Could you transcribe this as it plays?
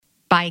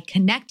by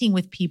connecting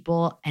with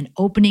people and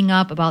opening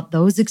up about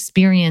those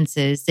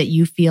experiences that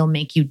you feel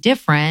make you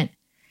different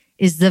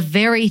is the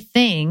very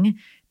thing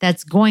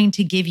that's going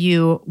to give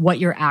you what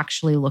you're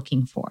actually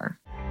looking for.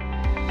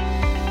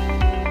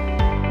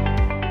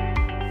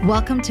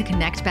 Welcome to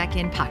Connect Back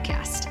In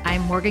podcast.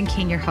 I'm Morgan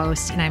King, your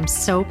host, and I'm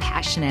so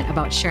passionate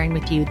about sharing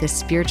with you the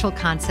spiritual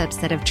concepts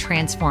that have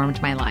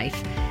transformed my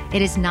life.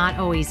 It is not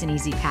always an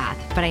easy path,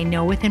 but I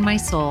know within my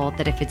soul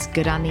that if it's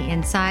good on the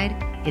inside,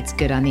 it's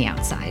good on the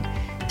outside.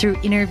 Through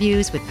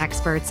interviews with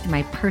experts and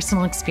my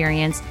personal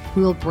experience,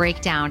 we will break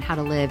down how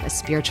to live a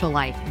spiritual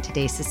life in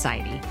today's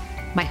society.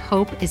 My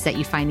hope is that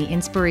you find the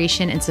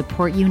inspiration and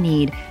support you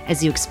need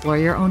as you explore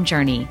your own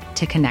journey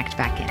to connect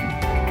back in.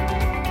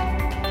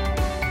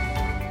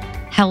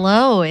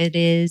 Hello, it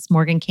is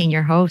Morgan King,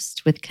 your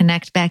host with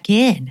Connect Back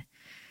In.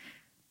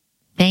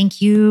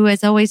 Thank you,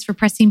 as always, for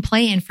pressing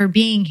play and for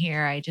being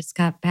here. I just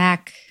got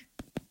back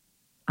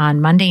on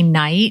Monday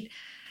night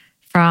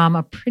from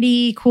a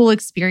pretty cool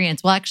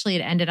experience. Well, actually,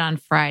 it ended on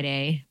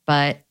Friday,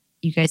 but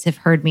you guys have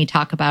heard me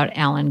talk about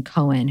Alan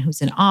Cohen,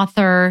 who's an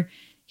author.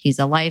 He's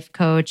a life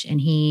coach, and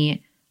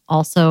he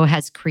also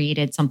has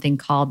created something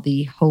called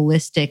the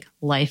Holistic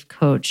Life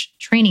Coach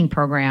Training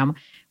Program,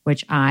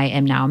 which I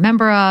am now a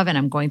member of, and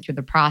I'm going through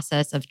the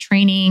process of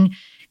training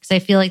because I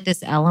feel like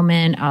this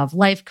element of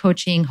life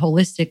coaching,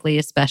 holistically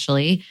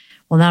especially,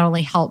 will not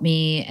only help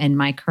me in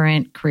my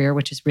current career,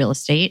 which is real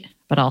estate,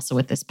 but also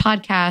with this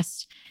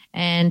podcast,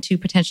 and to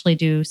potentially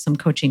do some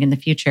coaching in the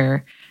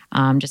future,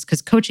 just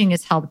because coaching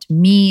has helped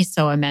me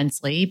so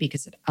immensely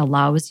because it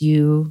allows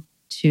you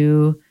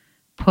to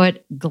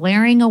put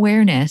glaring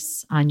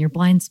awareness on your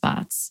blind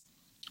spots,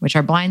 which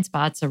our blind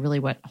spots are really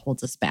what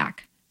holds us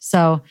back.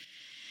 So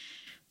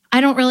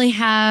I don't really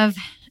have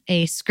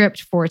a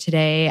script for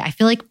today. I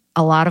feel like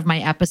a lot of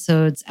my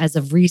episodes as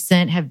of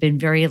recent have been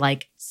very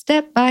like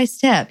step by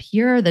step.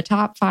 Here are the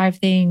top 5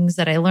 things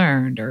that I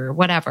learned or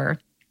whatever.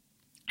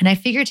 And I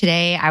figured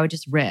today I would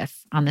just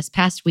riff on this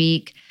past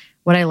week,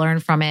 what I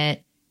learned from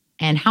it,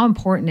 and how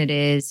important it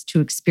is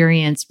to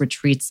experience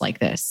retreats like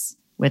this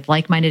with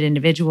like-minded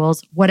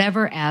individuals,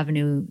 whatever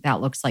avenue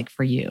that looks like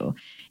for you.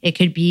 It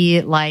could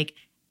be like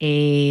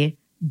a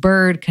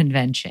bird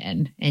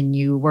convention and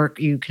you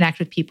connect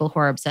with people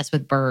who are obsessed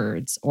with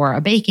birds, or a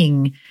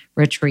baking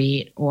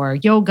retreat, or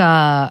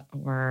yoga,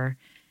 or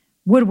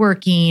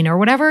woodworking, or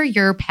whatever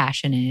your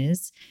passion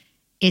is.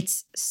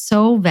 It's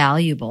so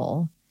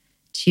valuable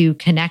to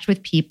connect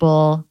with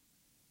people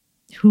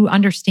who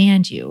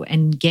understand you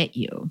and get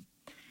you.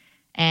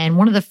 And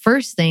one of the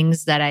first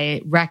things that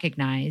I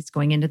recognized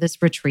going into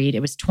this retreat,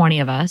 it was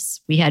 20 of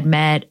us. We had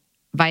met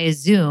via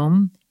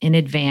Zoom in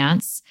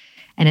advance.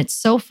 And it's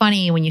so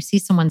funny when you see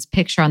someone's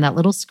picture on that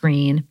little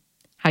screen,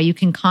 how you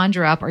can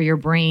conjure up, or your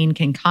brain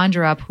can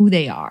conjure up who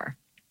they are.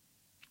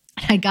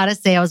 And I got to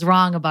say, I was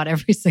wrong about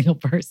every single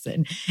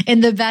person in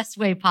the best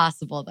way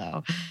possible,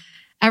 though.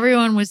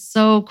 Everyone was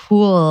so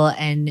cool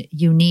and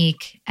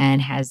unique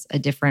and has a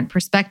different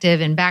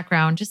perspective and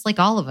background, just like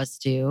all of us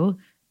do.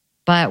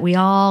 But we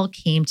all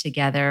came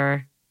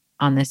together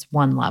on this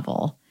one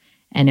level.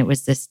 And it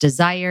was this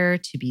desire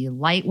to be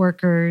light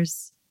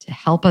workers, to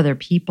help other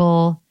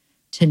people,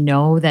 to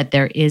know that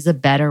there is a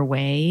better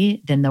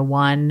way than the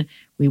one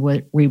we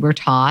were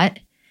taught.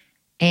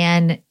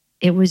 And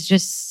it was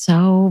just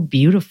so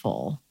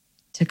beautiful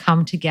to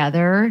come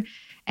together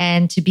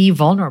and to be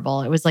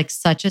vulnerable. It was like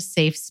such a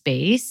safe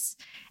space.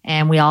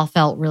 And we all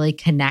felt really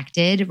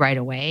connected right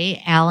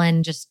away.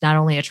 Alan just not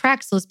only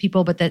attracts those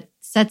people, but that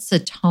sets the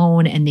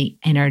tone and the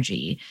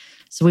energy.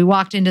 So we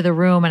walked into the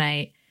room, and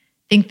I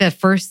think the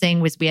first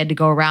thing was we had to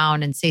go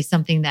around and say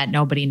something that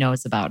nobody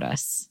knows about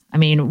us. I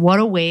mean,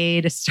 what a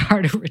way to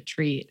start a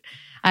retreat.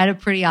 I had a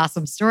pretty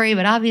awesome story,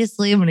 but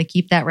obviously I'm going to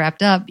keep that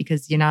wrapped up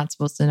because you're not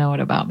supposed to know it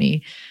about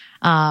me.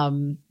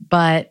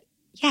 But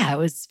yeah, it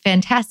was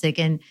fantastic.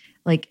 And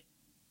like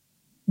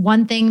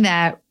one thing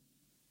that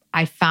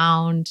I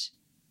found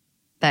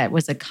that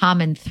was a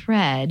common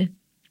thread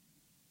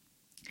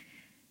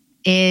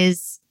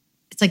is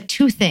it's like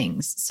 2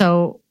 things.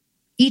 So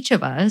each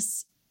of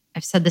us,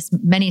 I've said this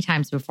many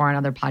times before on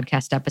other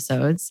podcast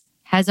episodes,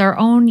 has our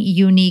own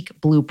unique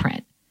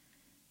blueprint.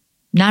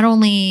 Not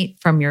only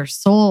from your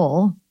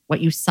soul,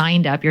 what you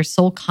signed up, your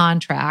soul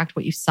contract,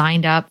 what you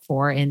signed up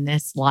for in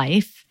this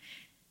life,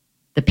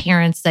 the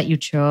parents that you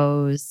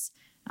chose,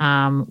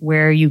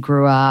 where you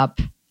grew up,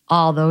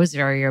 all those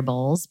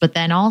variables, but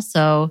then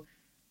also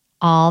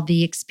all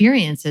the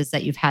experiences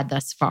that you've had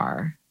thus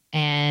far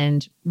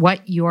and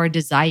what your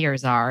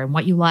desires are and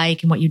what you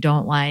like and what you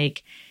don't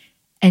like.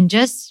 And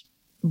just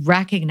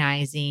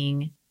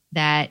recognizing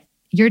that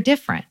you're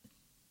different.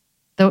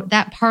 Though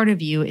that part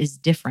of you is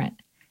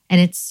different and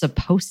it's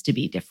supposed to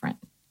be different.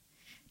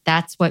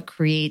 That's what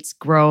creates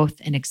growth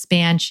and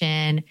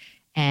expansion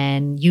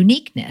and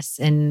uniqueness.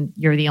 And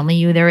you're the only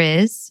you there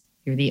is.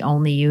 You're the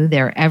only you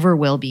there ever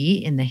will be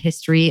in the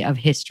history of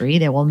history.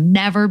 There will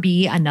never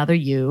be another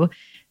you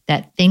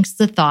that thinks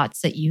the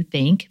thoughts that you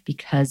think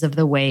because of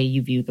the way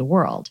you view the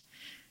world.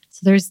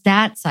 So there's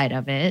that side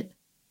of it.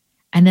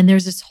 And then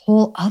there's this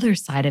whole other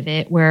side of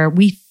it where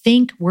we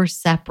think we're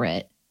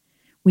separate.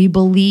 We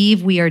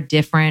believe we are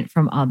different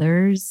from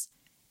others,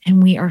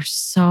 and we are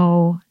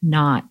so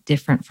not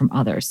different from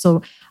others.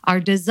 So our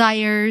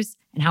desires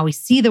and how we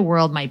see the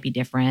world might be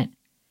different,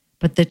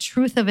 but the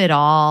truth of it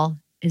all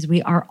is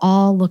we are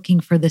all looking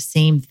for the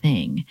same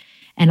thing.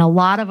 And a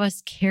lot of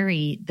us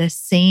carry the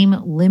same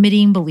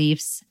limiting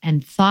beliefs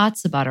and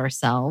thoughts about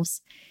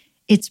ourselves.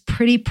 It's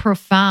pretty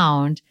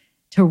profound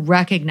to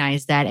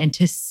recognize that and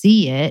to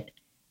see it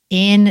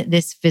in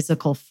this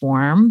physical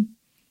form.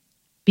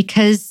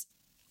 Because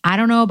I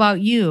don't know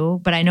about you,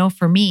 but I know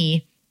for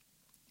me,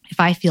 if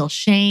I feel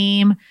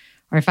shame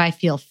or if I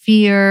feel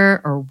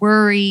fear or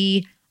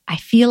worry, I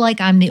feel like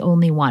I'm the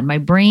only one. My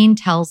brain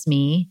tells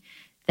me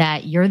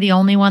that you're the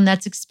only one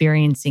that's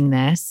experiencing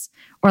this.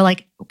 Or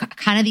like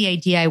kind of the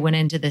idea I went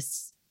into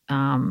this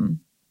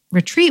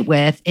retreat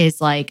with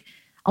is like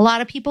a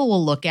lot of people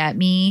will look at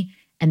me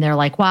and they're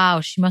like,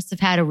 wow, she must have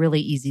had a really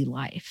easy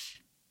life.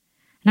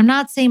 And I'm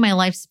not saying my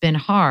life's been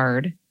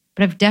hard,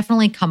 but I've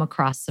definitely come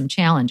across some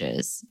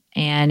challenges.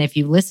 And if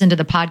you listen to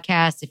the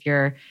podcast, if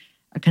you're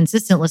a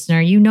consistent listener,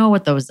 you know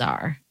what those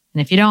are.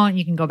 And if you don't,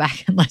 you can go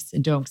back and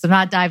listen to them because I'm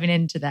not diving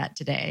into that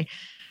today.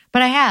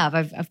 But I have.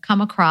 I've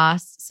come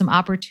across some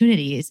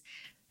opportunities,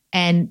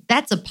 and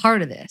that's a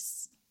part of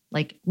this.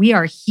 Like, we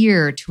are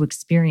here to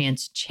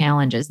experience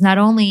challenges, not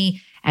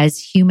only as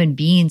human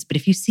beings, but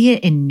if you see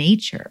it in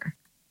nature,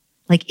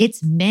 like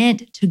it's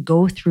meant to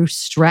go through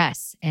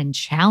stress and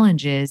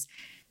challenges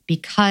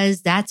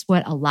because that's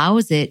what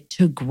allows it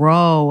to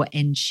grow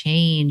and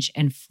change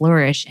and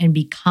flourish and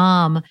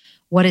become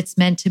what it's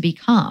meant to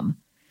become.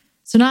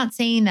 So not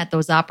saying that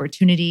those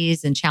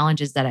opportunities and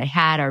challenges that I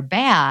had are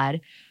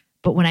bad,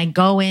 but when I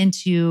go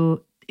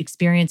into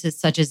experiences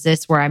such as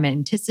this, where I'm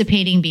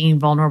anticipating being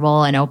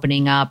vulnerable and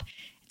opening up,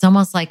 it's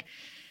almost like,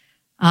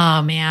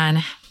 oh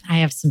man, I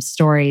have some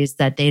stories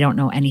that they don't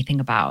know anything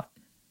about.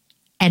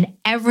 And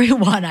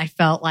everyone I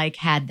felt like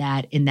had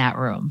that in that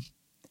room.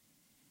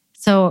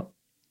 So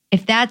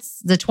if that's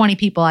the 20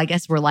 people, I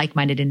guess we're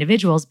like-minded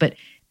individuals, but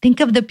think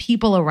of the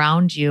people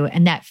around you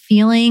and that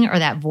feeling or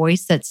that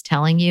voice that's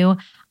telling you,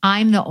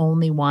 I'm the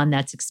only one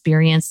that's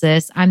experienced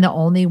this. I'm the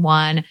only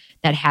one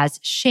that has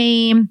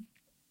shame,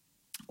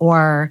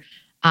 or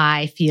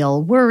I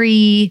feel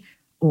worry,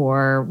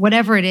 or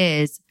whatever it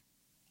is.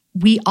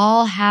 We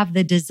all have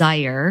the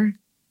desire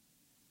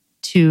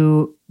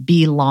to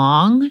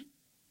belong,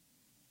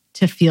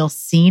 to feel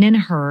seen and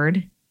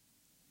heard.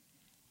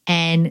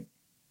 And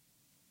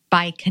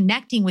by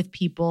connecting with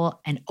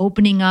people and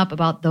opening up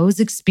about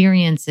those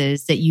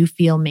experiences that you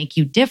feel make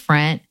you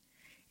different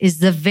is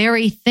the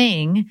very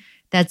thing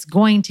that's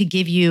going to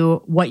give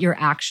you what you're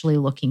actually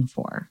looking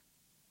for.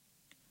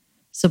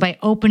 So by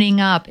opening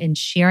up and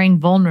sharing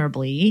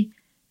vulnerably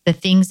the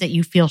things that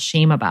you feel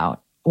shame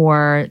about,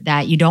 or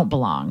that you don't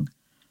belong,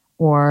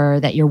 or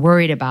that you're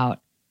worried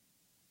about,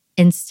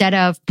 instead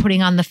of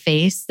putting on the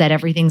face that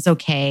everything's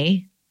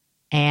okay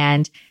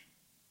and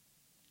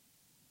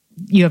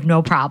you have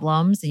no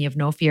problems and you have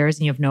no fears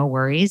and you have no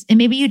worries, and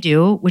maybe you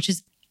do, which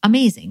is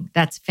amazing.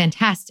 That's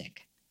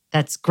fantastic.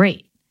 That's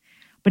great.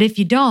 But if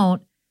you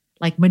don't,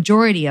 like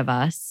majority of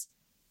us,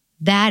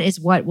 that is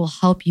what will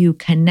help you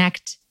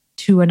connect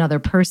to another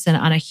person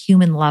on a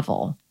human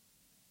level.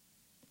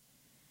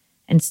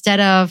 Instead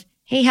of,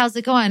 hey, how's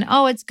it going?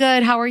 Oh, it's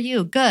good. How are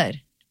you?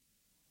 Good.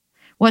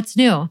 What's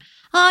new?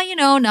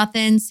 Oh,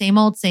 nothing. Same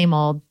old, same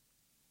old.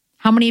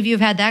 How many of you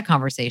have had that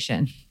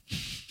conversation?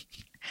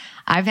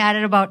 I've had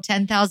it about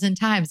 10,000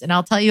 times. And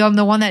I'll tell you, I'm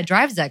the one that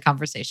drives that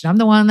conversation. I'm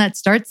the one that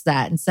starts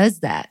that and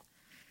says that.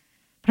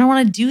 But I don't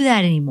want to do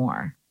that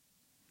anymore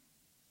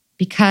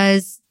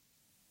because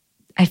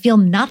I feel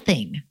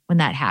nothing when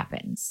that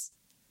happens.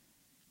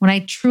 When I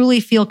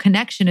truly feel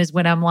connection is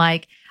when I'm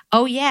like,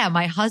 oh yeah,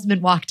 my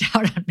husband walked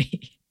out on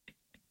me.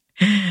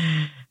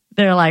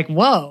 They're like,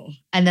 whoa.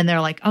 And then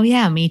they're like, oh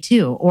yeah, me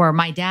too. Or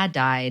my dad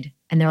died.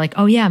 And they're like,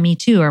 oh yeah, me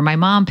too. Or my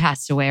mom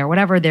passed away, or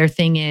whatever their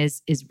thing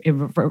is a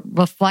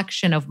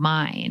reflection of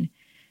mine.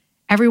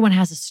 Everyone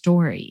has a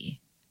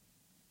story.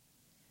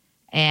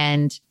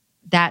 And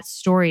that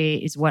story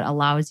is what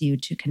allows you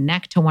to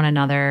connect to one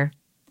another.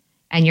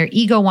 And your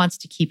ego wants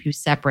to keep you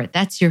separate.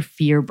 That's your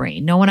fear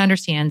brain. No one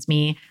understands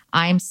me.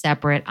 I'm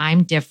separate.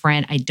 I'm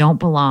different. I don't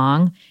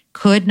belong.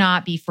 Could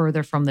not be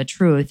further from the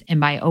truth. And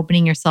by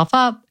opening yourself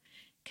up,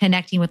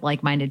 connecting with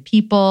like-minded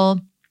people,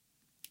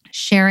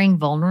 sharing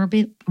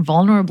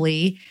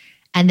vulnerably,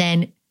 and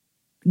then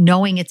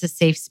knowing it's a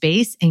safe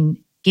space and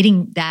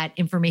getting that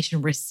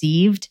information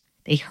received.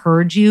 They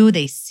heard you.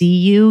 They see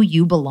you.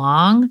 You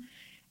belong.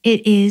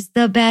 It is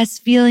the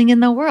best feeling in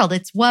the world.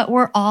 It's what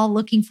we're all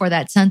looking for,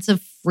 that sense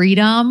of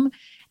freedom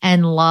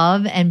and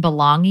love and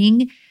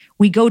belonging.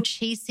 We go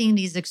chasing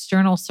these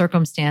external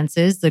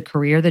circumstances, the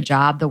career, the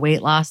job, the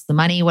weight loss, the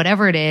money,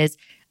 whatever it is,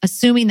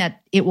 assuming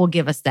that it will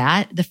give us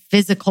that, the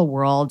physical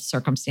world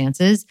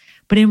circumstances.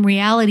 But in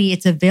reality,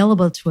 it's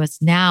available to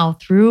us now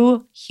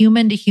through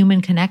human to human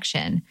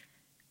connection.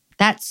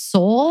 That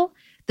soul,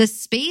 the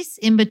space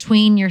in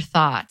between your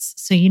thoughts.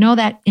 So you know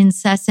that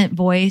incessant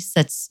voice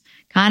that's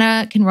kind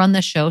of can run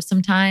the show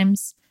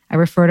sometimes. I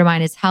refer to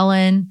mine as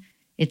Helen.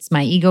 It's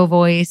my ego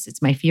voice. It's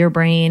my fear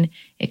brain.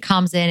 It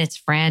comes in, it's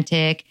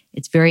frantic.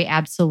 It's very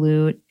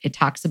absolute. It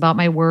talks about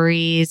my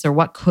worries or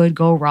what could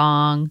go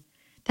wrong.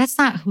 That's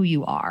not who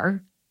you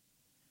are.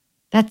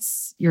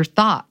 That's your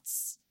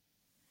thoughts.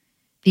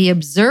 The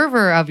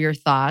observer of your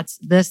thoughts,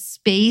 the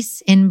space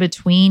in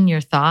between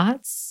your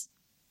thoughts,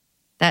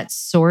 that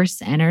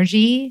source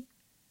energy,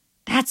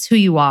 that's who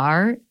you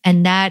are.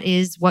 And that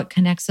is what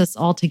connects us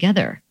all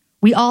together.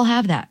 We all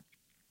have that.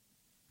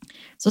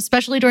 So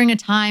especially during a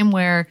time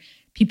where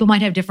people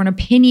might have different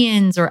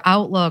opinions or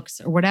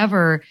outlooks or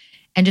whatever,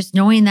 and just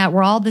knowing that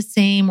we're all the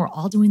same, we're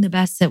all doing the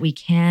best that we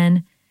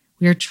can.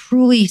 We are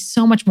truly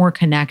so much more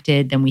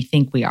connected than we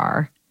think we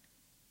are.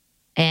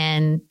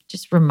 And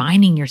just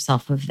reminding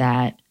yourself of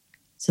that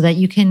so that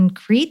you can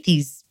create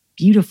these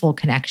beautiful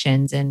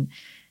connections and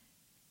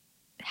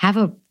have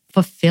a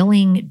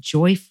fulfilling,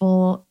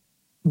 joyful,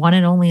 one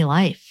and only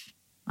life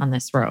on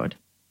this road.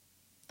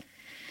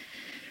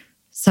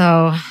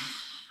 So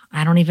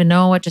I don't even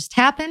know what just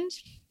happened,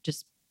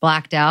 just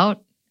blacked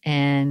out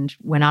and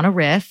went on a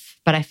riff.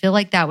 But I feel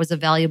like that was a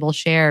valuable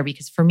share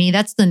because for me,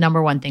 that's the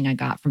number one thing I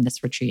got from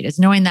this retreat is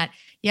knowing that,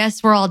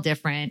 yes, we're all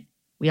different.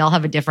 We all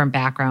have a different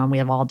background. We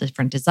have all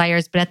different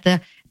desires. But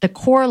at the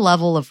core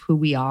level of who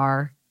we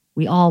are,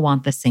 we all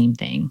want the same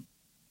thing.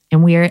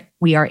 And we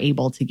are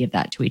able to give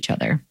that to each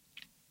other.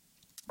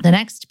 The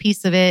next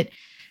piece of it,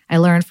 I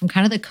learned from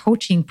kind of the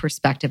coaching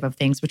perspective of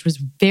things, which was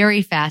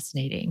very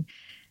fascinating.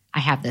 I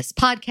have this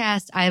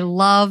podcast. I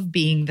love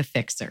being the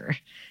fixer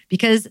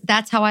because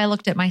that's how I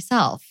looked at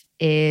myself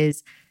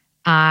is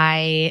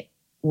I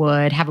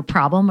would have a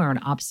problem or an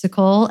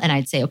obstacle and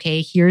I'd say,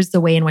 okay, here's the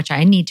way in which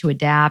I need to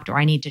adapt or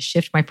I need to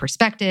shift my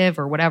perspective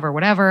or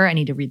whatever. I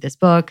need to read this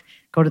book,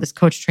 go to this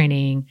coach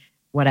training,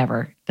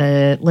 whatever.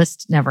 The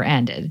list never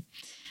ended.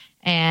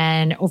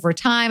 And over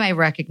time, I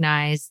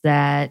recognized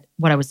that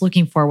what I was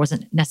looking for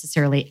wasn't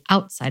necessarily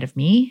outside of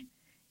me.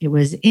 It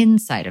was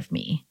inside of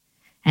me.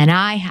 And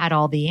I had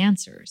all the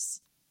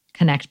answers.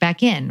 Connect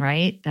back in,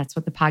 right? That's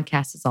what the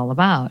podcast is all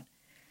about.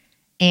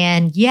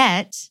 And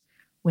yet,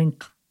 when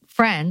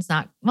friends,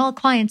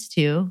 clients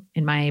too,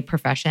 in my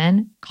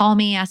profession, call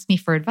me, ask me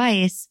for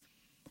advice,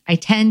 I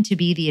tend to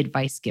be the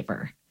advice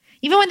giver.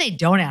 Even when they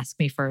don't ask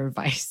me for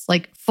advice,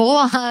 like full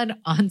on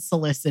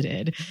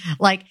unsolicited,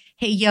 like,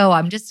 hey, yo,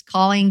 I'm just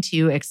calling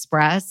to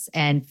express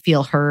and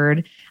feel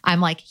heard. I'm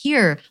like,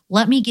 here,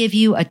 let me give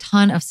you a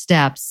ton of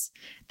steps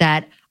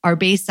that are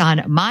based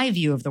on my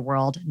view of the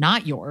world,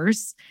 not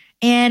yours.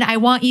 And I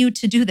want you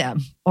to do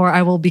them or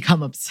I will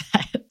become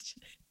upset.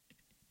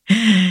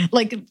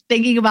 Like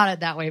thinking about it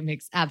that way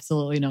makes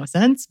absolutely no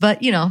sense, but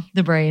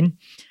the brain.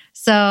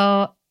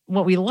 So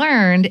what we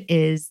learned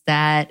is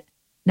that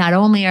not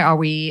only are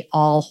we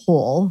all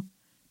whole,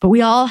 but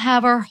we all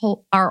have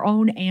our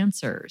own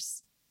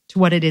answers to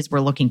what it is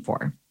we're looking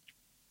for.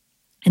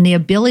 And the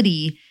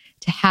ability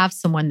to have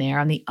someone there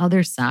on the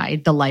other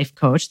side, the life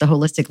coach, the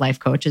holistic life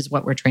coach is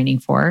what we're training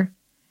for,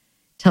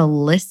 to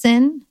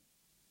listen,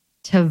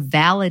 to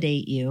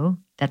validate you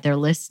that they're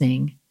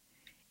listening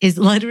is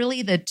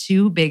literally the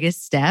two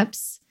biggest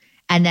steps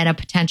and then a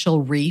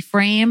potential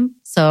reframe.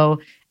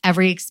 So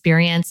every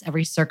experience,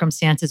 every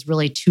circumstance is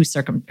really two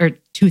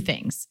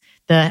things.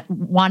 The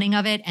wanting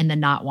of it and the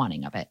not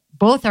wanting of it.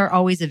 Both are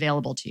always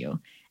available to you.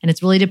 And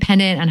it's really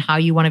dependent on how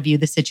you want to view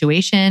the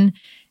situation.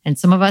 And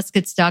some of us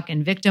get stuck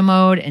in victim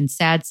mode and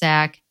sad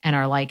sack and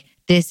are like,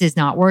 this is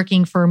not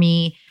working for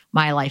me.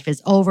 My life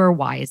is over.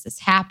 Why is this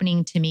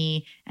happening to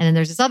me? And then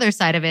there's this other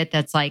side of it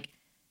that's like,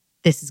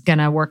 this is going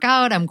to work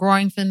out. I'm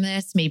growing from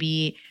this.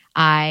 Maybe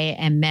I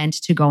am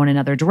meant to go in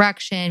another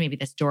direction. Maybe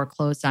this door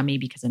closed on me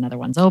because another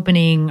one's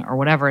opening or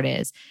whatever it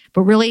is.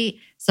 But really,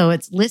 so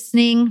it's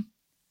listening,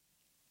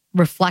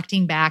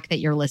 reflecting back that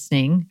you're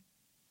listening.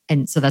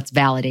 And so that's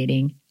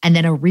validating. And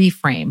then a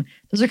reframe.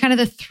 Those are kind of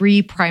the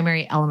three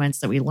primary elements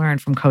that we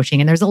learned from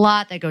coaching. And there's a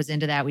lot that goes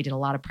into that. We did a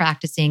lot of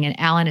practicing. And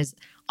Alan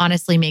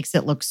honestly makes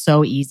it look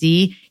so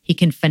easy. He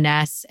can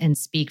finesse and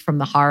speak from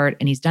the heart.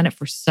 And he's done it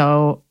for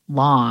so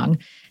long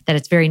that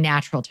it's very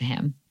natural to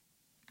him.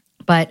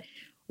 But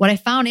what I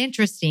found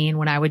interesting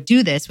when I would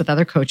do this with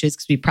other coaches,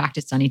 because we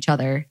practiced on each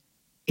other,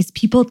 is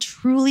people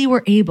truly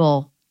were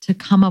able to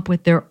come up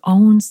with their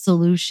own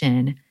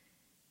solution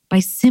by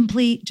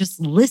simply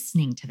just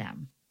listening to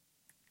them.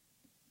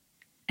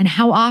 And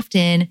how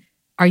often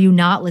are you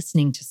not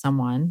listening to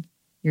someone?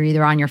 You're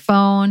either on your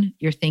phone,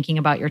 you're thinking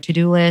about your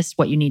to-do list,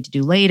 what you need to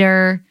do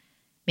later.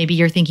 Maybe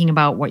you're thinking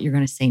about what you're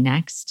going to say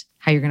next,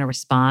 how you're going to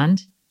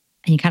respond,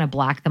 and you kind of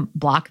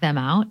block them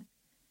out.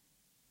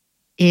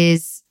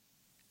 It's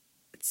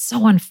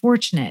so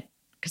unfortunate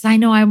because I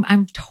know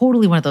I'm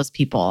totally one of those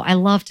people. I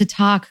love to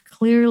talk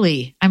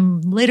clearly. I'm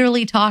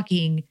literally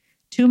talking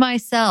to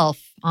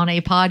myself on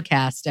a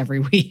podcast every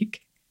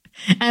week.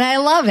 And I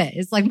love it.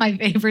 It's like my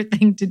favorite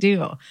thing to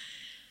do.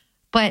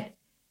 But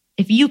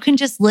if you can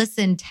just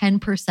listen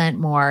 10%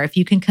 more, if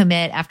you can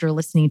commit after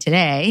listening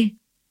today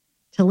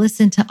to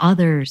listen to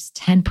others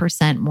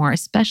 10% more,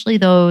 especially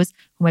those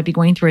who might be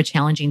going through a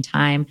challenging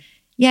time.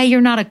 Yeah,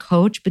 you're not a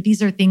coach, but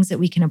these are things that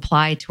we can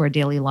apply to our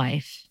daily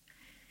life.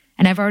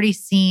 And I've already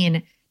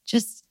seen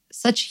just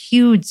such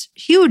huge,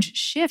 huge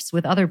shifts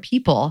with other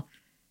people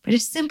by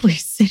just simply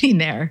sitting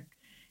there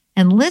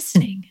and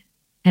listening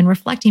and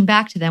reflecting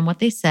back to them what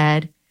they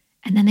said,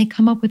 and then they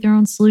come up with their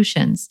own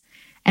solutions.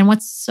 And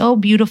what's so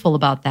beautiful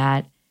about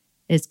that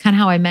is kind of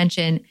how I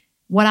mentioned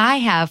what I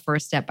have for a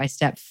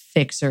step-by-step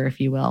fixer, if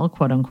you will,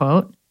 quote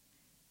unquote,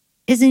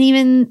 isn't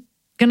even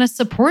going to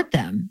support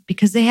them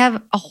because they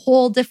have a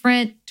whole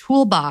different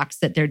toolbox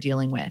that they're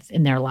dealing with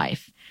in their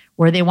life,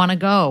 where they want to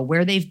go,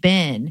 where they've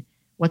been,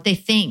 what they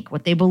think,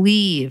 what they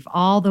believe,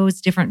 all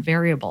those different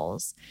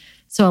variables.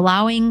 So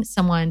allowing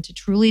someone to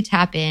truly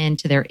tap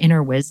into their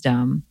inner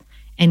wisdom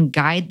and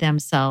guide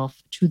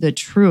themselves to the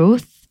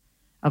truth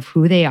of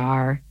who they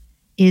are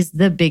is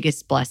the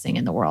biggest blessing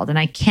in the world. And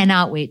I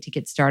cannot wait to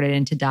get started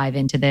and to dive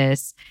into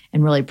this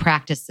and really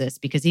practice this,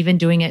 because even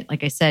doing it,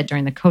 like I said,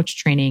 during the coach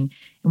training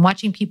and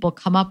watching people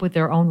come up with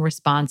their own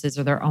responses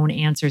or their own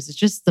answers is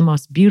just the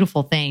most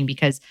beautiful thing,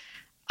 because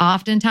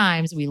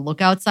oftentimes we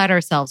look outside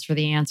ourselves for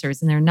the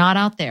answers and they're not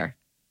out there.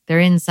 They're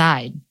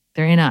inside.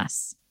 They're in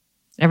us.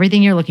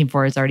 Everything you're looking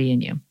for is already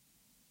in you.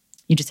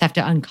 You just have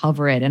to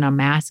uncover it and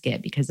unmask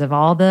it because of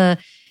all the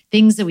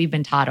things that we've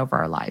been taught over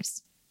our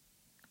lives.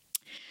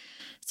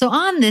 So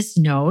on this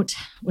note,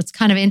 what's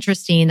kind of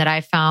interesting that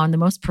I found the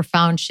most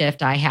profound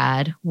shift I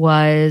had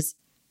was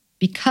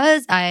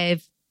because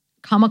I've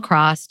come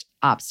across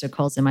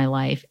obstacles in my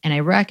life and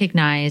I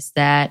recognized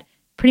that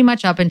pretty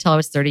much up until I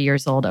was 30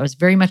 years old, I was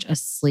very much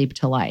asleep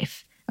to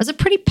life. I was a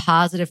pretty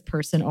positive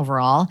person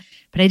overall,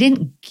 but I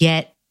didn't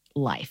get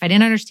life. I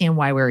didn't understand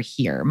why we were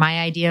here. My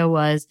idea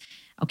was,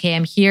 okay,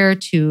 I'm here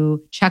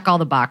to check all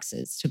the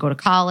boxes, to go to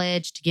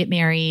college, to get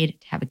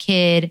married, to have a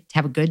kid, to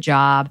have a good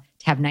job,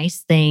 to have nice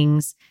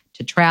things,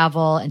 to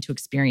travel, and to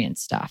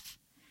experience stuff.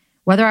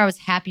 Whether I was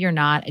happy or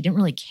not, I didn't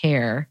really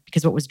care,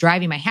 because what was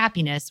driving my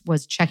happiness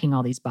was checking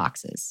all these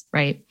boxes,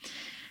 right?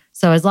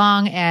 So as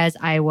long as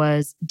I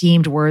was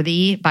deemed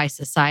worthy by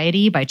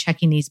society by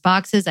checking these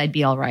boxes, I'd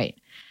be all right.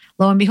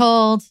 Lo and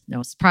behold,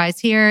 no surprise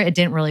here, it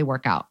didn't really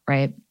work out,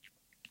 right?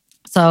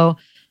 So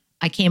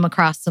I came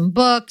across some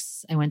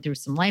books. I went through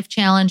some life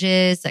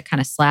challenges that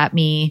kind of slapped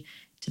me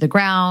to the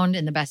ground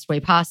in the best way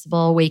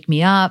possible, wake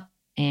me up.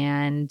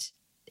 And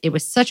it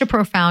was such a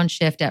profound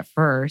shift at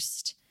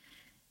first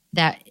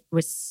that it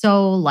was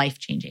so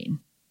life-changing.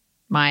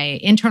 My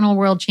internal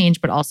world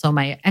changed, but also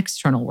my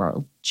external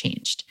world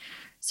changed.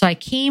 So I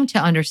came to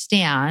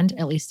understand,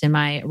 at least in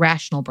my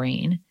rational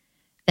brain,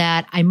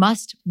 that I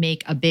must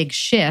make a big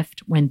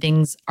shift when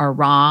things are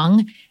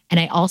wrong. And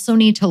I also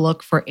need to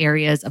look for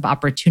areas of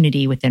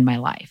opportunity within my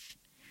life.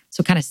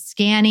 So kind of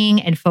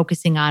scanning and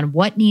focusing on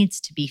what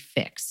needs to be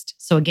fixed.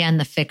 So again,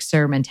 the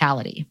fixer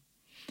mentality.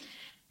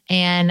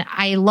 And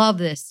I love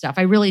this stuff.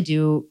 I really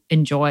do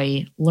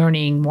enjoy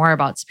learning more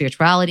about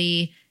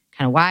spirituality,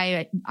 kind of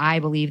why I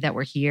believe that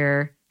we're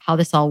here, how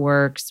this all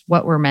works,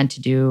 what we're meant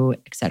to do,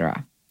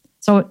 etc.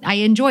 So I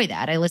enjoy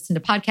that. I listen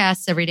to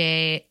podcasts every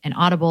day and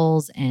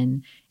Audibles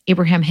and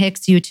Abraham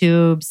Hicks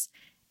YouTubes,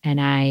 and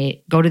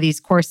I go to these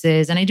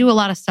courses and I do a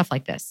lot of stuff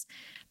like this.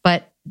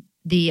 But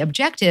the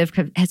objective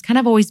has kind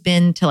of always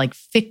been to like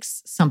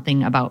fix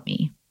something about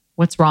me.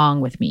 What's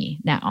wrong with me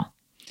now?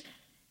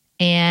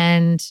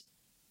 And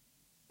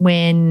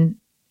when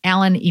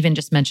Alan even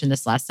just mentioned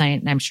this last night,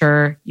 and I'm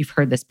sure you've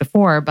heard this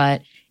before,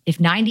 but if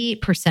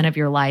 98% of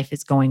your life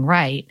is going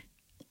right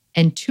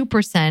and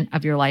 2%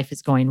 of your life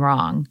is going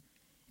wrong,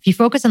 if you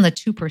focus on the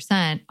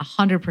 2%,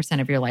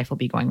 100% of your life will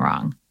be going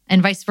wrong.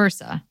 And vice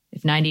versa.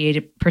 If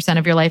 98%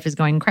 of your life is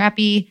going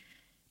crappy,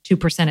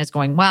 2% is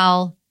going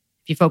well.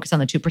 If you focus on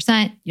the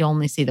 2%, you'll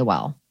only see the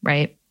well,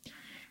 right?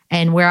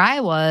 And where I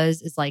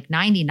was is like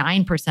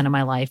 99% of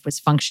my life was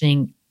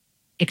functioning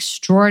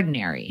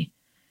extraordinary.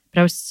 But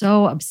I was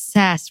so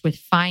obsessed with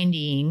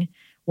finding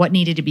what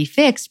needed to be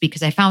fixed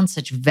because I found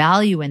such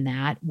value in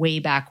that way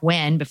back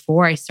when,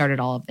 before I started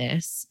all of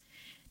this,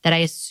 that I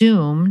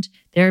assumed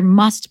there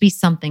must be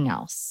something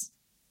else.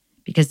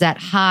 Because that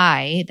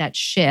high, that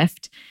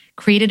shift,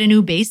 created a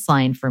new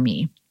baseline for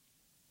me.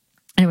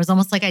 And it was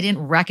almost like I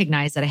didn't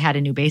recognize that I had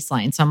a new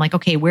baseline. So I'm like,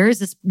 okay, where is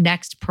this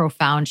next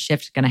profound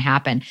shift going to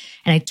happen?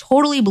 And I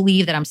totally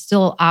believe that I'm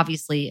still,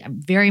 obviously,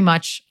 I'm very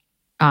much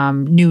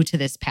new to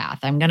this path.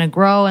 I'm going to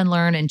grow and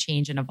learn and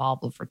change and evolve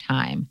over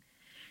time.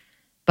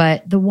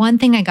 But the one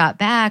thing I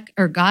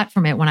got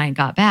from it when I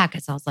got back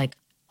is I was like,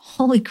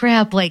 holy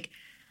crap, like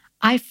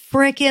I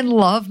freaking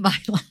love my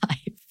life.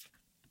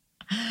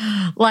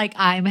 Like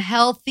I'm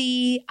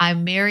healthy.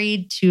 I'm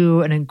married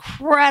to an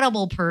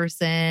incredible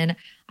person.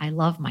 I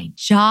love my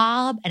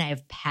job and I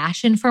have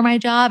passion for my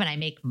job and I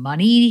make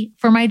money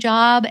for my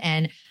job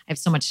and I have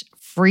so much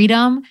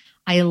freedom.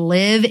 I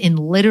live in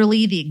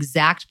literally the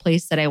exact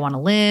place that I want to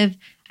live.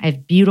 I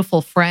have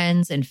beautiful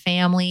friends and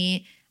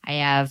family. I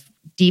have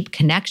deep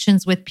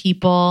connections with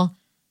people.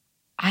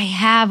 I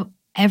have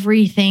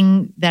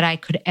everything that I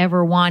could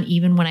ever want,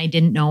 even when I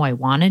didn't know I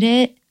wanted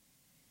it.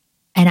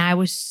 And I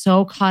was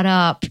so caught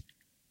up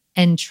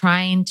in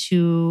trying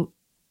to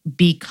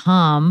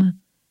become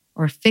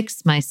or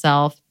fix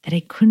myself that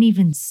I couldn't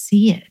even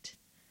see it.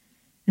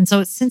 And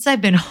so since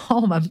I've been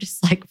home, I'm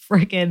just like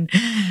freaking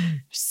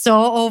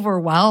so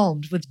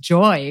overwhelmed with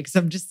joy because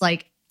I'm just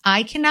like,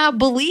 I cannot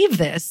believe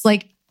this.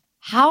 Like,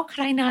 how could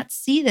I not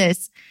see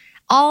this?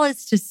 All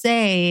it's to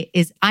say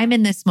is I'm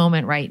in this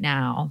moment right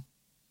now,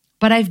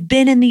 but I've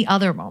been in the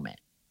other moment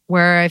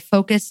where I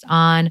focused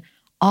on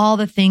all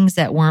the things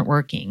that weren't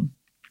working.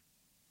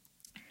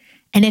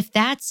 And if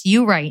that's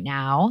you right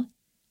now,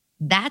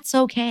 that's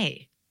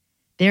okay.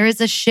 There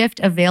is a shift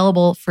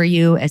available for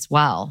you as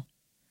well.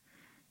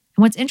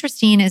 And what's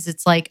interesting is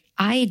it's like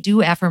I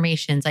do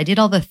affirmations, I did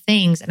all the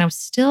things, and I was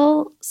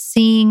still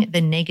seeing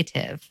the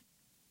negative.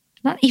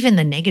 Not even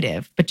the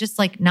negative, but just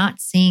like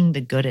not seeing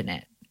the good in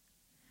it.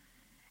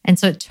 And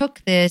so it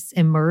took this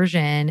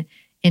immersion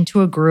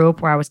into a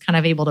group where I was kind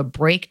of able to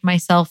break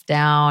myself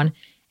down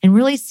and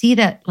really see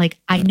that like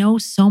I know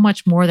so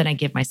much more than I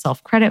give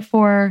myself credit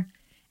for.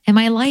 And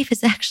my life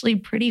is actually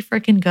pretty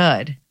freaking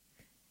good.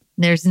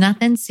 There's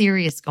nothing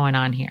serious going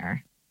on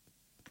here.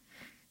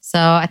 So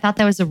I thought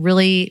that was a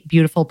really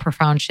beautiful,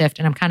 profound shift.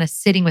 And I'm kind of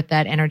sitting with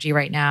that energy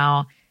right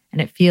now, and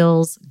it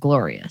feels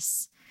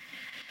glorious.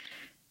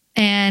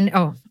 And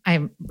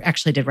I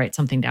actually did write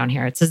something down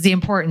here. It says the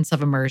importance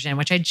of immersion,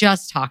 which I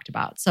just talked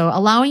about. So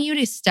allowing you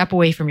to step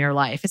away from your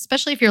life,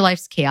 especially if your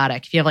life's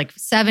chaotic. If you have like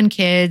 7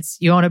 kids,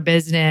 you own a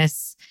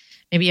business,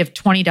 maybe you have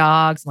 20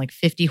 dogs and like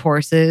 50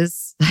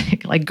 horses,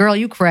 like girl,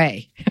 you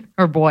cray,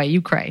 or boy,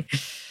 you cray.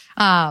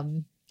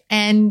 And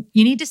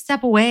you need to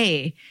step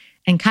away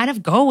and kind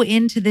of go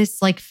into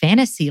this like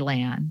fantasy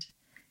land.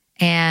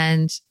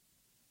 And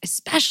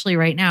especially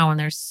right now when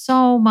there's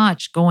so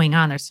much going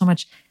on, there's so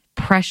much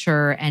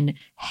pressure and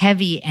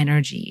heavy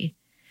energy.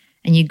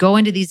 And you go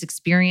into these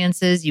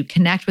experiences, you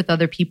connect with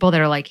other people that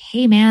are like,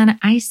 hey man,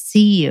 I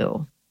see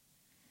you.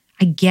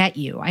 I get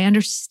you. I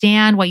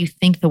understand why you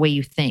think the way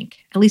you think,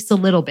 at least a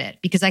little bit,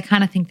 because I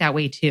kind of think that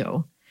way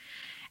too.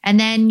 And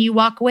then you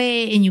walk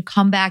away and you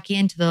come back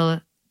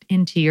into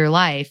your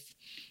life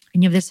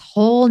and you have this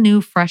whole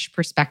new fresh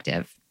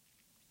perspective.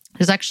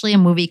 There's actually a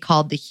movie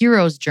called The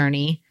Hero's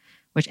Journey,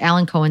 which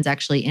Alan Cohen's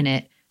actually in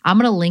it. I'm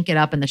going to link it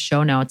up in the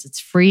show notes. It's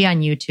free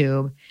on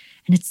YouTube.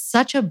 And it's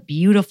such a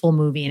beautiful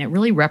movie. And it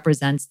really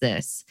represents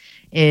this,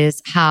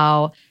 is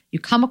how you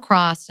come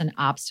across an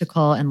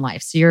obstacle in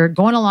life. So you're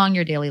going along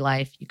your daily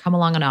life. You come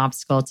along an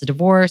obstacle. It's a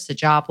divorce, a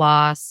job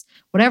loss,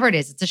 whatever it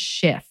is. It's a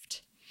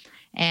shift.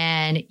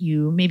 And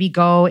you maybe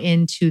go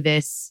into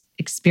this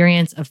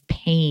experience of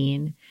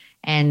pain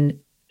and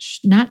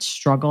not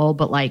struggle,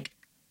 but like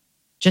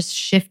just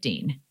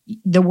shifting.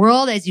 The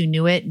world as you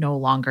knew it no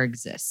longer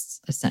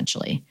exists,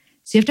 essentially.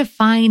 So you have to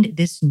find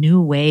this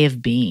new way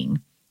of being.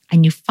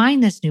 And you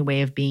find this new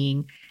way of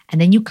being, and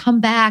then you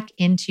come back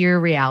into your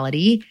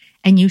reality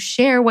and you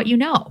share what you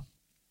know.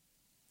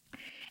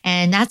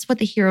 And that's what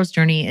the hero's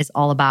journey is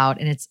all about.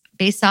 And it's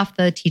based off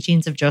the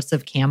teachings of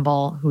Joseph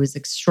Campbell, who is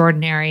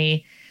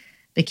extraordinary.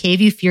 The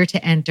cave you fear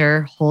to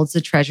enter holds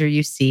the treasure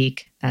you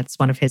seek. That's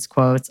one of his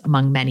quotes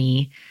among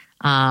many.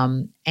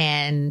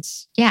 And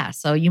yeah,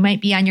 so you might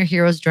be on your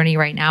hero's journey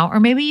right now, or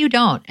maybe you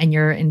don't, and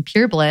you're in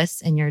pure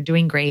bliss and you're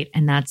doing great.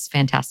 And that's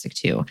fantastic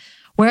too.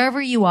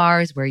 Wherever you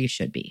are is where you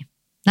should be.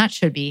 Not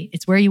should be,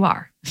 it's where you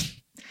are.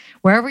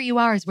 Wherever you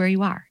are is where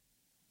you are.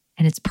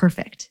 And it's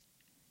perfect.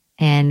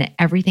 And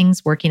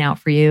everything's working out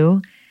for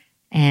you.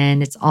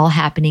 And it's all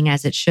happening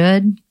as it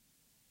should.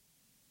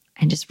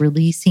 And just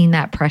releasing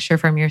that pressure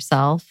from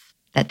yourself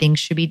that things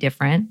should be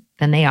different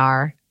than they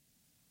are.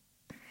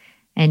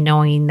 And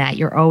knowing that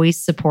you're always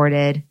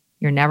supported.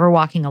 You're never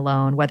walking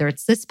alone, whether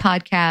it's this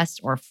podcast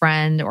or a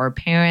friend or a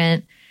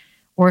parent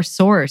or a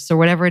source or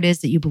whatever it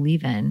is that you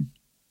believe in.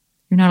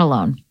 You're not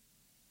alone.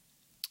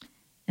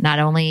 And not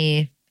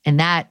only in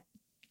that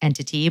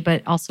entity,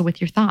 but also with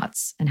your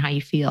thoughts and how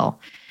you feel.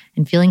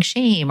 And feeling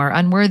shame or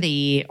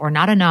unworthy or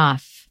not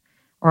enough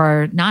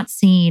or not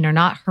seen or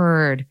not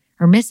heard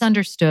or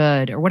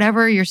misunderstood or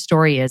whatever your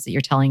story is that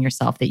you're telling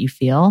yourself that you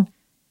feel.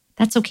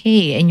 That's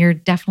okay. And you're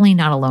definitely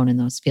not alone in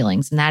those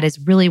feelings. And that is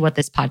really what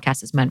this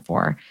podcast is meant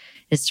for,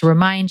 is to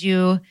remind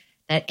you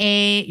that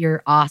A,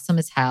 you're awesome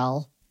as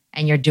hell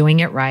and you're doing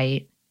it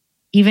right.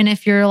 Even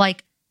if you're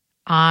like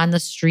on the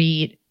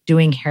street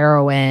doing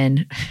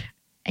heroin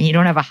and you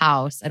don't have a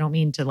house. I don't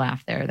mean to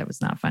laugh there. That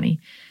was not funny.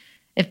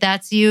 If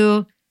that's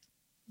you,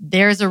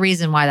 there's a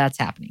reason why that's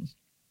happening.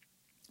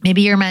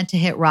 Maybe you're meant to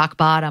hit rock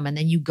bottom and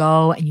then you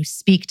go and you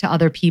speak to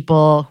other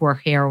people who are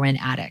heroin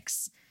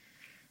addicts.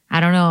 I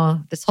don't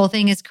know. This whole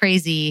thing is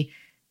crazy,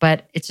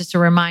 but it's just a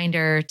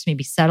reminder to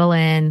maybe settle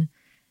in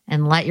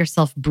and let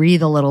yourself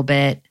breathe a little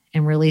bit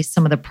and release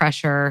some of the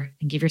pressure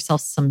and give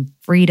yourself some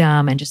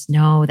freedom and just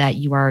know that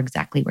you are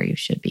exactly where you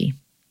should be.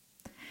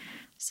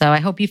 So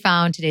I hope you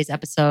found today's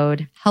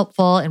episode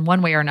helpful in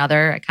one way or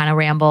another. I kind of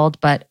rambled,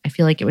 but I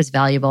feel like it was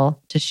valuable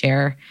to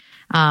share.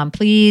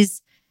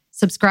 Please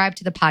subscribe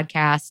to the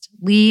podcast,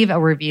 leave a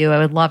review. I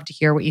would love to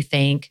hear what you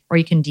think, or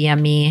you can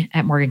DM me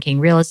at Morgan King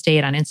Real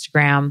Estate on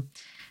Instagram.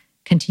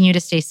 Continue to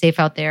stay safe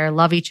out there.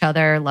 Love each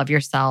other, love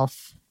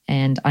yourself.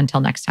 And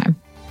until next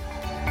time.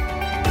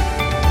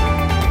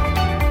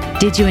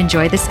 Did you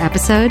enjoy this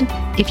episode?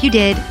 If you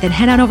did, then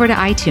head on over to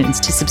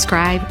iTunes to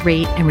subscribe,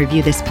 rate, and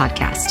review this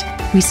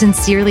podcast. We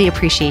sincerely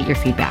appreciate your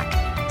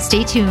feedback.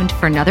 Stay tuned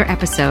for another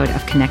episode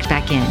of Connect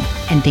Back In,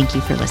 and thank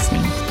you for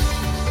listening.